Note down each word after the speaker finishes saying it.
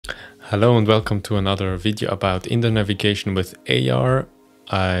Hello and welcome to another video about indoor navigation with AR.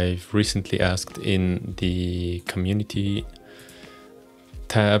 I've recently asked in the community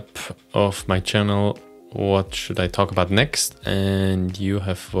tab of my channel what should I talk about next, and you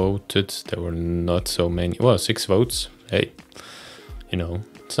have voted. There were not so many, well, 6 votes. Hey, you know,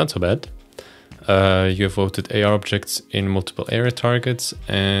 it's not so bad. You have voted AR objects in multiple area targets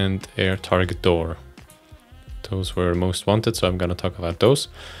and AR target door. Those were most wanted, so I'm going to talk about those.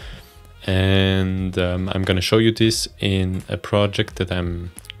 And I'm going to show you this in a project that I'm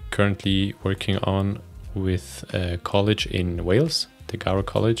currently working on with a college in Wales, the Gower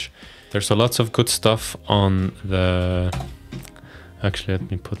College. There's lots of good stuff on the... Actually, let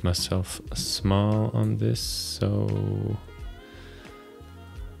me put myself small on this, so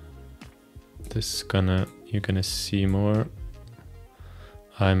this you're gonna see more.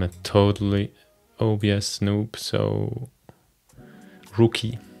 I'm a totally OBS noob, so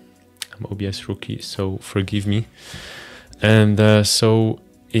rookie. OBS rookie, so forgive me. And so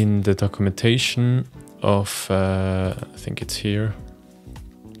in the documentation of, I think it's here,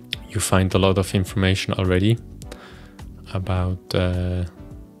 you find a lot of information already about,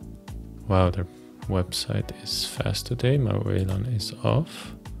 wow, their website is fast today, my WLAN is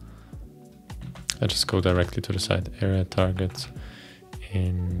off. I just go directly to the site, area targets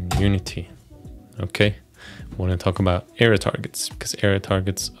in Unity. Okay. I want to talk about area targets because area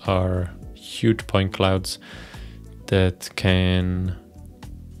targets are huge point clouds where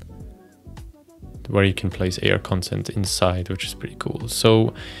you can place AR content inside, which is pretty cool.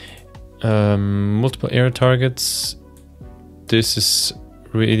 So multiple area targets, this is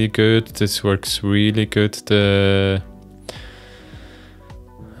really good. This works really good.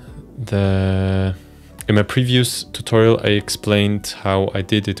 In my previous tutorial, I explained how I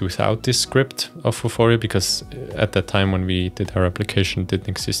did it without this script of Vuforia, because at that time when we did our application, it didn't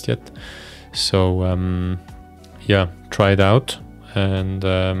exist yet. So yeah, try it out, and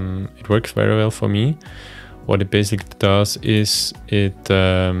it works very well for me. What it basically does is it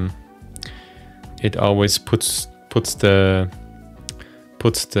always puts the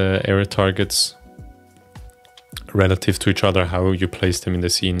area targets relative to each other, how you place them in the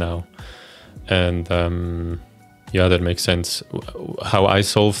scene now. And yeah, that makes sense. How I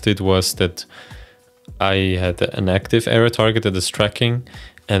solved it was that I had an active area target that is tracking,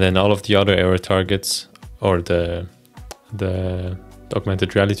 and then all of the other area targets, or the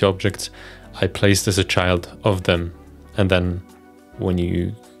augmented reality objects, I placed as a child of them. And then when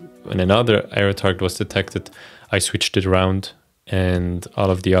another area target was detected, I switched it around, and all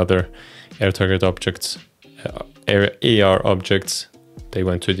of the other area target objects, AR objects, they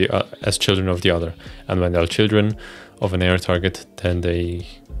went to as children of the other. And when they are children of an area target, then they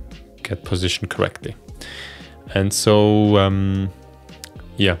get positioned correctly. And so,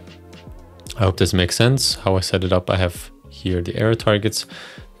 yeah, I hope this makes sense. How I set it up, I have here the area targets.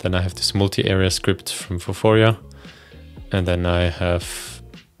 Then I have this multi-area script from Vuforia. And then I have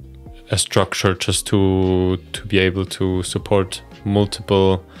a structure just to be able to support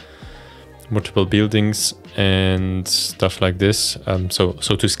multiple buildings and stuff like this. So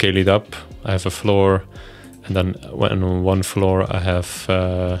to scale it up, I have a floor, and then on one floor I have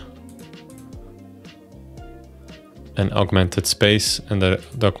an augmented space, and the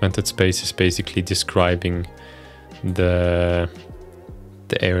augmented space is basically describing the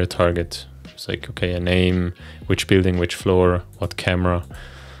area target. It's like, okay, a name, which building, which floor, what camera,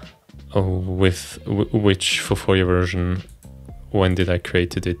 with which Vuforia version, when did I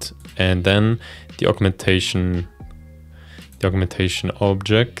created it. And then the augmentation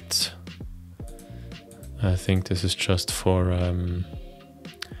object, I think this is just for, can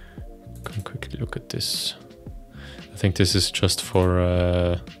quickly look at this. I think this is just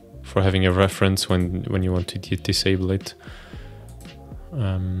for having a reference when you want to disable it.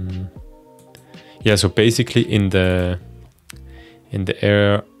 Yeah, so basically in the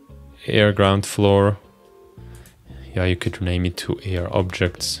air ground floor, yeah, you could rename it to AR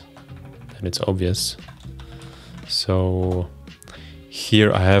objects, and it's obvious. So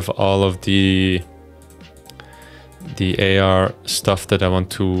here I have all of the AR stuff that I want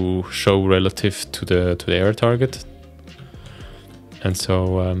to show relative to the AR target. And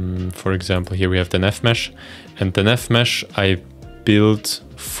so, for example, here we have the NavMesh, and the NavMesh I built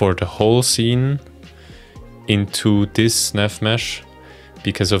for the whole scene into this NavMesh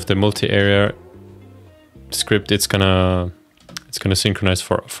because of the multi-area script. It's gonna synchronize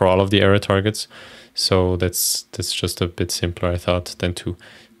for all of the area targets. So that's just a bit simpler, I thought, than to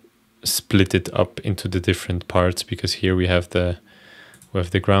split it up into the different parts, because here we have the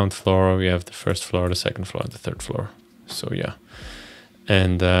ground floor, we have the first floor, the second floor, and the third floor. So yeah.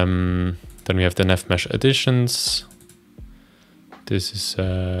 And then we have the NavMesh additions. This is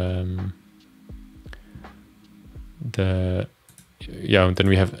then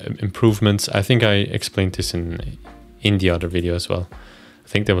we have improvements. I think I explained this in the other video as well. I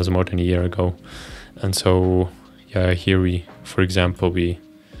think that was more than a year ago. And so yeah, here we, for example,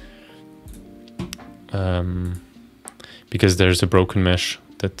 because there's a broken mesh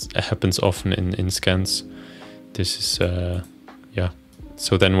that happens often in scans. This is yeah.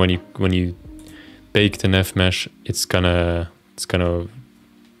 So then when you bake the NavMesh, it's gonna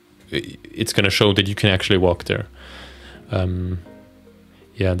show that you can actually walk there.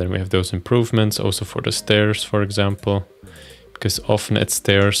 Yeah, then we have those improvements also for the stairs, for example, because often at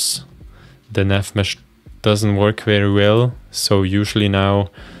stairs the NavMesh doesn't work very well. So usually now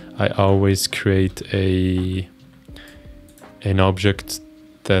I always create an object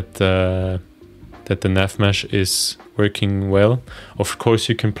that the NavMesh is working well. Of course,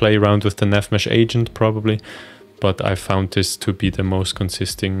 you can play around with the NavMesh agent probably, but I found this to be the most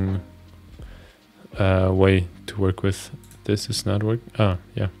consistent way to work with. This is not working. Ah,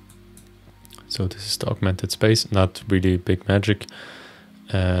 yeah. So this is the augmented space, not really big magic.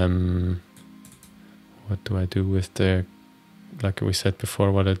 What do I do with the, like we said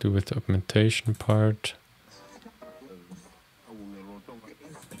before, what I do with the augmentation part?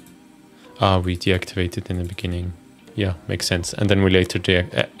 Ah, we deactivate it in the beginning. Yeah, makes sense. And then we later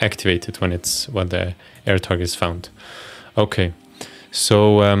deactivate it when the air target is found. Okay,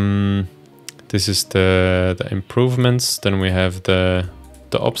 so this is the improvements. Then we have the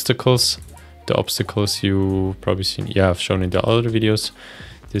obstacles. The obstacles you probably seen. Yeah, I've shown in the other videos.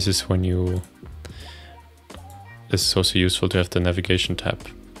 This is when you. This is also useful to have the navigation tab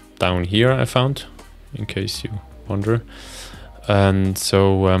down here. I found, in case you wonder. And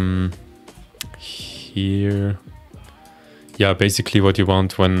so here, yeah, basically what you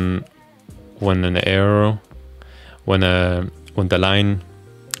want when the line,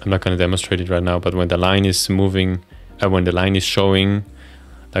 I'm not going to demonstrate it right now, but when the line is moving, when the line is showing,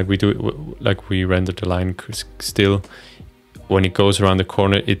 like we render the line still, when it goes around the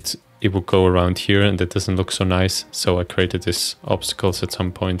corner, it will go around here, and that doesn't look so nice. So I created these obstacles at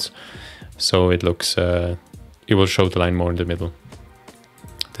some points, so it looks, it will show the line more in the middle.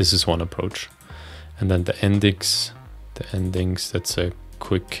 This is one approach. And then the endings, that's a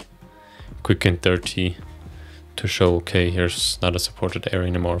quick and dirty to show, okay, here's not a supported area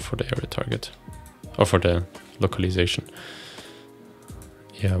anymore for the area target or for the localization.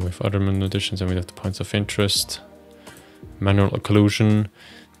 Yeah, with other menu additions, and we have the points of interest, manual occlusion.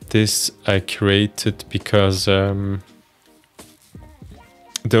 This I created because the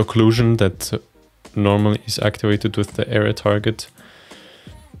occlusion that normally is activated with the area target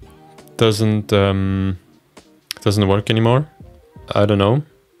doesn't work anymore. I don't know.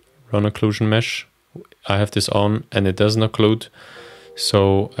 Run occlusion mesh. I have this on and it doesn't occlude.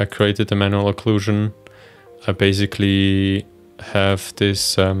 So I created a manual occlusion. I basically have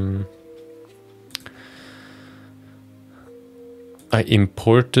this. I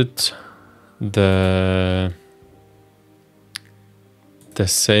imported the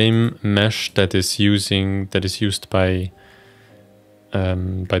same mesh that is used by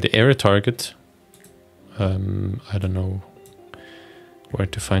the area target. I don't know where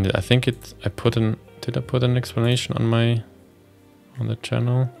to find it. I think did I put an explanation on the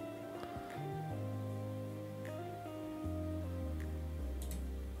channel?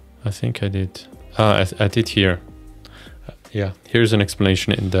 I think I did. I did here. Yeah, here's an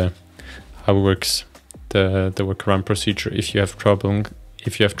explanation in how it works, the workaround procedure if you have trouble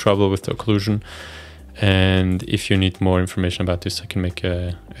with the occlusion. And if you need more information about this, I can make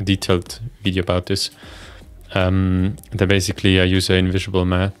a detailed video about this. Then basically I use an invisible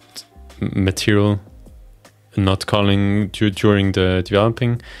material, not calling during the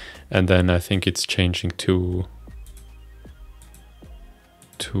developing, and then I think it's changing to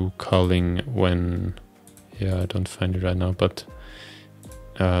calling when, yeah, I don't find it right now, but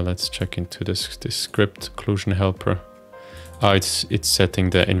let's check into this script occlusion helper. It's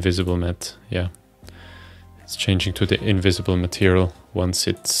setting the invisible mat, yeah. It's changing to the invisible material once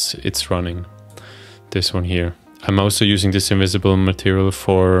it's running. This one here. I'm also using this invisible material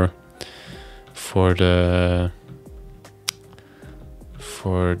for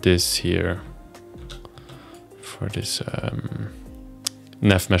this here, for this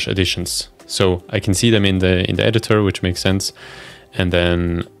NavMesh additions. So I can see them in the editor, which makes sense, and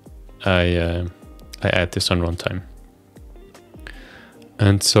then I add this on runtime.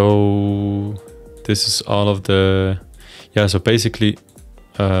 And so this is all of the, yeah, so basically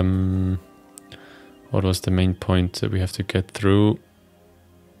what was the main point that we have to get through?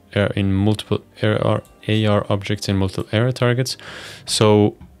 in multiple AR objects in multiple area targets.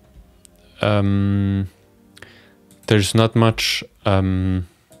 So there's not much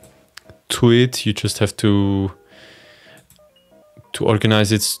to it. You just have to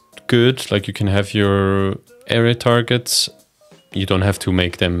organize it good. Like you can have your area targets. You don't have to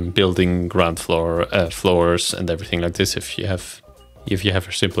make them building ground floor, floors and everything like this. If you have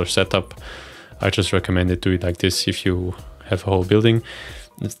a simpler setup, I just recommend it. Do it like this if you have a whole building.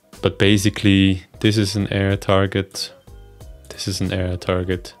 But basically, this is an area target. This is an area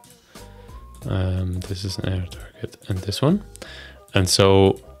target. This is an area target, and this one. And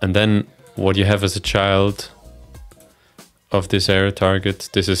then what you have as a child of this area target,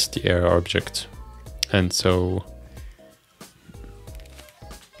 this is the area object. And so,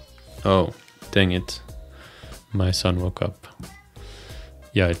 oh, dang it, my son woke up.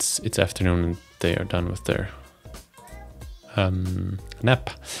 Yeah, it's afternoon and they are done with their nap.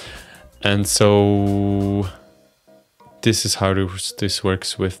 And so this is how this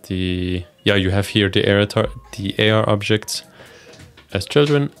works with the, you have here the AR objects as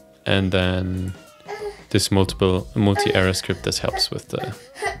children, and then this multi-area script that helps with the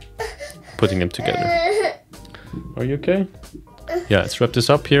putting them together. Are you okay? Yeah, let's wrap this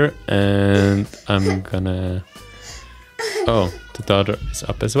up here, and I'm gonna, oh, the daughter is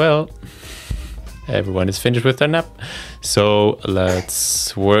up as well. Everyone is finished with their nap. So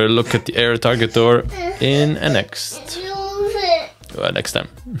we'll look at the area target door in a next time.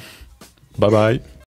 Bye bye.